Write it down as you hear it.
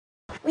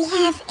We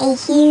have a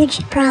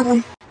huge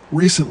problem.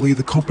 Recently,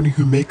 the company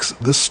who makes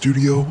this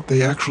studio,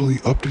 they actually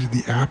updated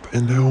the app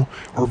and now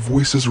our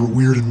voices are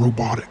weird and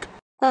robotic.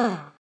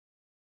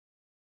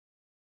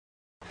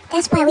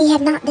 That's why we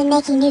have not been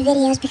making new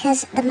videos,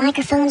 because the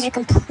microphones are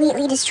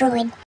completely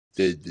destroyed.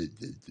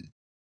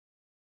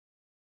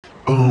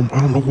 I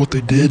don't know what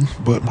they did,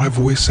 but my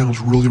voice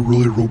sounds really,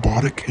 really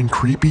robotic and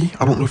creepy.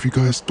 I don't know if you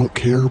guys don't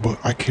care, but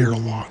I care a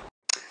lot.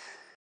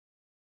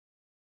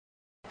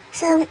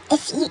 So,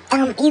 if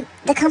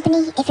the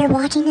company, if you're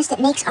watching this, that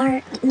makes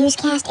our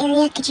newscast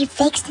area, could you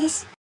fix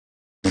this?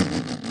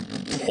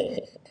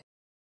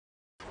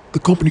 The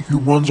company who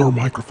runs our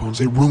microphones,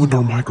 they ruined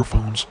our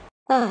microphones.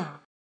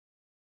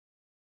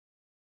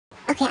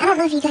 Okay, I don't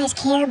know if you guys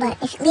care, but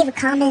if you leave a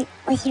comment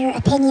with your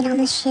opinion on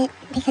this shit,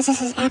 because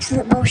this is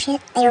absolute bullshit.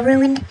 They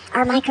ruined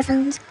our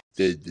microphones.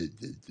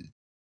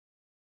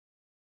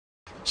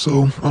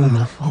 So, I don't know.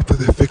 I hope that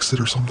they fixed it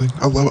or something.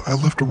 I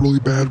left a really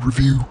bad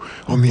review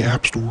on the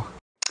App Store.